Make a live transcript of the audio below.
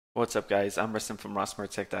What's up, guys? I'm Rustin from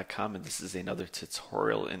rossmartech.com, and this is another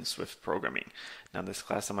tutorial in Swift programming. Now, in this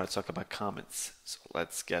class, I'm going to talk about comments. So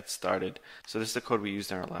let's get started. So this is the code we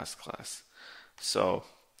used in our last class. So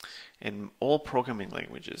in all programming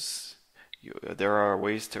languages, there are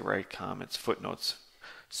ways to write comments, footnotes,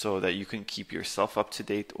 so that you can keep yourself up to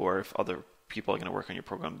date, or if other people are going to work on your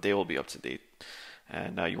program, they will be up to date.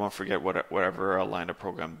 And you won't forget whatever a line of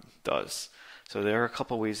program does. So there are a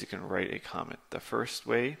couple ways you can write a comment. The first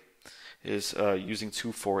way is using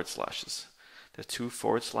two forward slashes. The two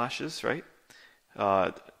forward slashes, right,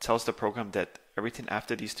 tells the program that everything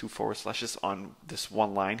after these two forward slashes on this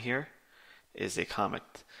one line here is a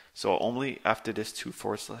comment. So only after this two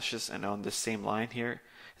forward slashes and on this same line here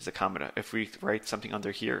is a comment. If we write something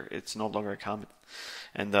under here, it's no longer a comment,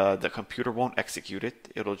 and the computer won't execute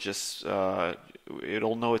it. It'll just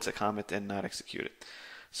it'll know it's a comment and not execute it.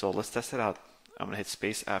 So let's test it out. I'm gonna hit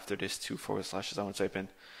space after this two forward slashes. I'm gonna type in,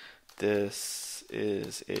 "This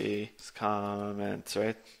is a comment,"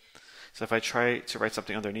 right? So if I try to write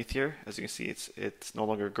something underneath here, as you can see, it's no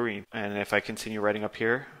longer green. And if I continue writing up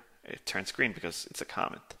here, it turns green because it's a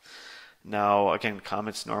comment. Now, again,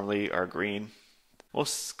 comments normally are green.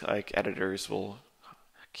 Most editors will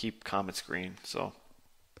keep comments green. So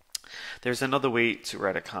there's another way to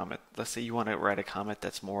write a comment. Let's say you want to write a comment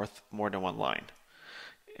that's more than one line.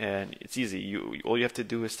 And it's easy. All you have to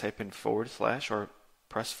do is type in forward slash or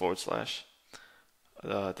press forward slash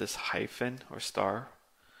this hyphen or star.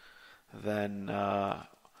 Then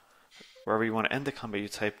wherever you want to end the comment, you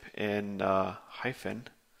type in hyphen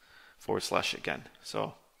forward slash again.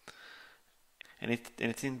 So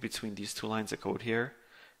anything between these two lines of code here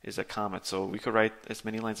is a comment. So we could write as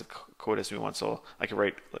many lines of code as we want. So I could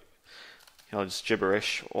write just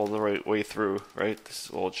gibberish all the way through, right? This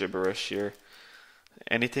is all gibberish here.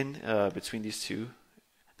 Anything between these two,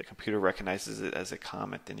 the computer recognizes it as a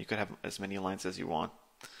comment, and you could have as many lines as you want.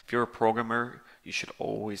 If you're a programmer, you should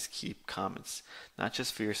always keep comments, not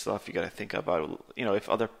just for yourself. You got to think about, if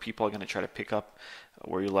other people are going to try to pick up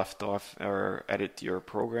where you left off or edit your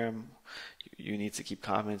program, you need to keep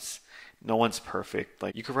comments. No one's perfect.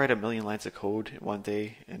 Like, you could write a million lines of code one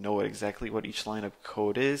day and know exactly what each line of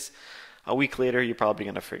code is. A week later, you're probably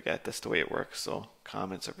going to forget. That's the way it works. So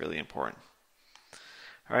comments are really important.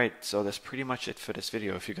 Alright, so that's pretty much it for this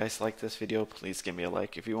video. If you guys like this video, please give me a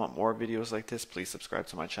like. If you want more videos like this, please subscribe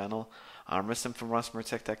to my channel. I'm Rustin from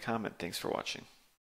rossmartech.com, and thanks for watching.